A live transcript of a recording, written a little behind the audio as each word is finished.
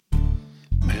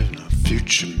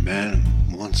future man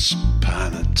once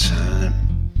upon a time.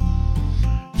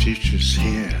 Future's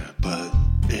here, but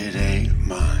it ain't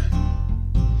mine.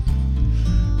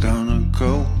 Gonna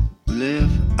go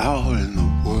live out in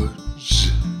the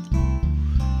woods,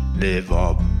 live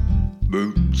off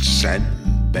roots and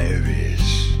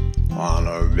berries.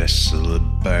 Wanna wrestle a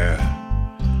bear,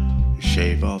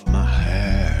 shave off my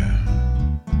hair.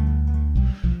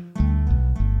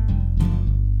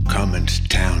 Coming to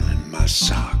town in my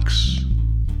socks,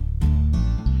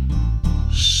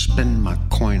 spend my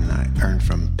coin I earned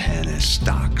from penny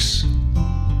stocks.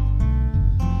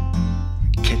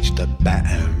 Catch the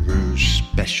Baton Rouge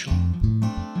special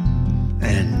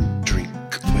and drink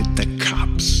with the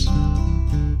cops.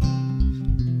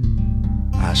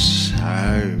 I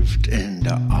served in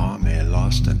the army,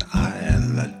 lost an eye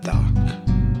in the dock.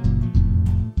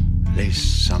 At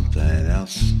least something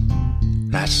else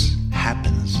that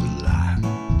happens a lot.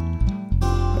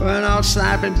 When I'm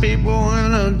sniping people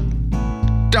in a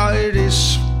dirty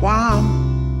swamp,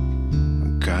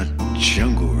 I got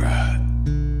jungle rat.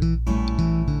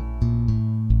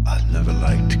 I never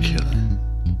liked killing.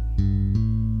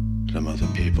 Some other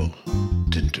people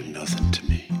didn't do nothing to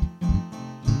me.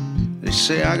 They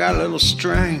say I got a little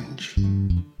strange.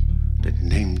 They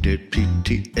named it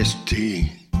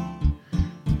PTSD.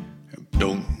 I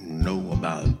don't know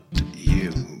about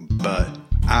you, but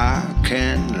I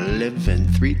can live in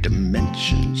 3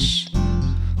 dimensions.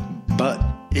 But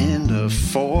in the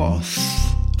 4th,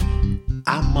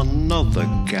 I'm another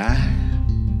guy.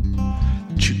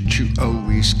 Choo-choo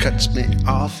always cuts me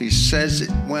off. He says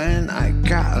it when I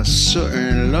got a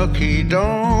certain look. He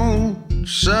don't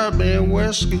serve me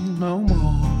whiskey no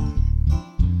more.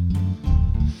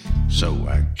 So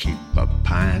I keep a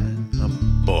pine in a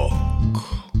book,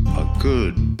 a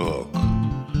good book.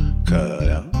 Cut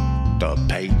out the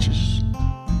pages,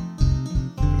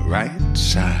 right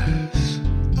size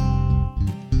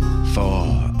for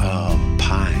a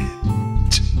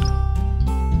pint.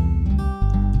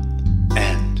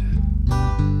 And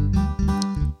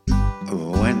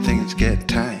when things get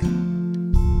tight,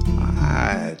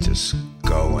 I just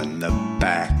go in the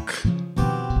back.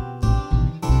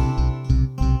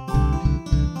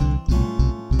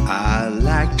 I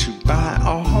like to buy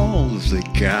all the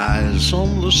guys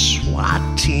on the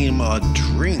SWAT team a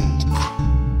drink.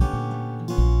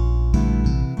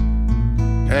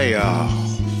 Hey,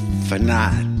 for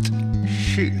not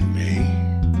shooting me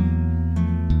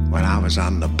when I was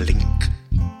on the blink.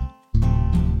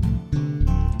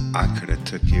 I could have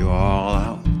took you all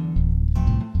out,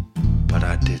 but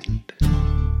I didn't.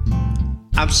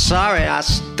 I'm sorry I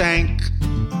stank.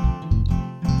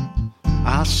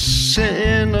 I'll sit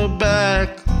in the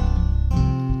back,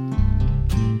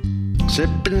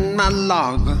 sipping my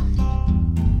lager,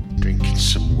 drinking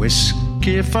some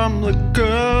whiskey from the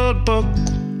good book.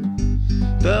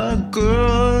 The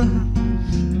good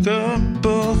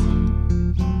book.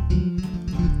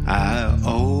 I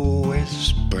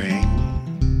always bring.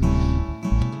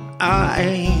 I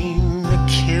ain't a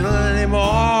killer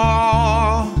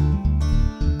anymore.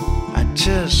 I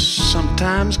just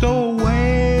sometimes go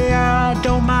away. I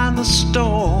don't mind the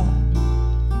store.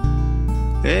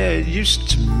 It used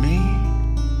to me.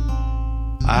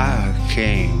 I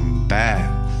came back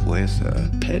with a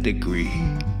pedigree.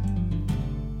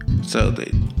 So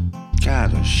they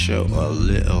gotta show a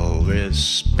little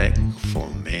respect for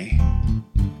me.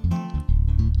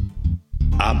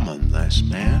 I'm a nice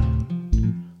man.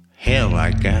 Hell,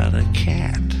 I got a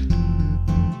cat.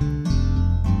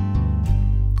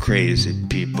 Crazy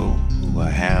people who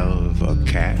have a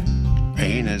cat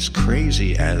ain't as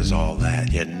crazy as all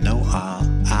that. You know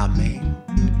I mean,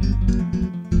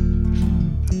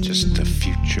 I'm just a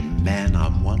future man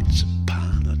on once upon